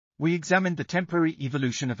We examined the temporary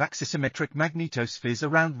evolution of axisymmetric magnetospheres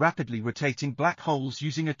around rapidly rotating black holes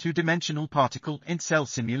using a two-dimensional particle-in-cell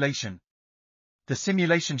simulation. The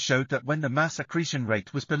simulation showed that when the mass accretion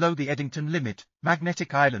rate was below the Eddington limit,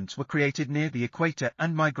 magnetic islands were created near the equator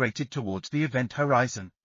and migrated towards the event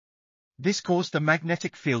horizon. This caused the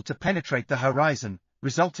magnetic field to penetrate the horizon,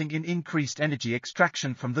 resulting in increased energy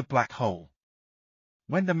extraction from the black hole.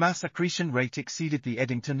 When the mass accretion rate exceeded the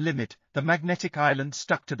Eddington limit, the magnetic island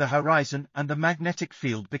stuck to the horizon and the magnetic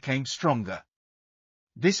field became stronger.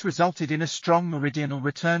 This resulted in a strong meridional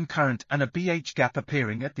return current and a BH gap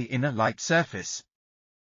appearing at the inner light surface.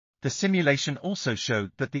 The simulation also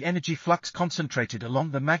showed that the energy flux concentrated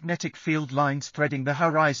along the magnetic field lines threading the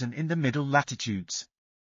horizon in the middle latitudes.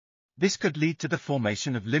 This could lead to the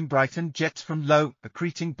formation of limb-brightened jets from low,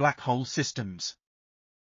 accreting black hole systems.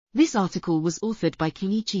 This article was authored by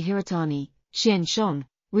Kenichi Hirotani, Hsien Shang,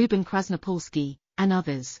 Ruben Krasnopolsky, and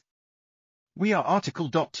others. We are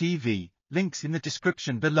RTCLTV, links in the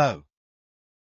description below.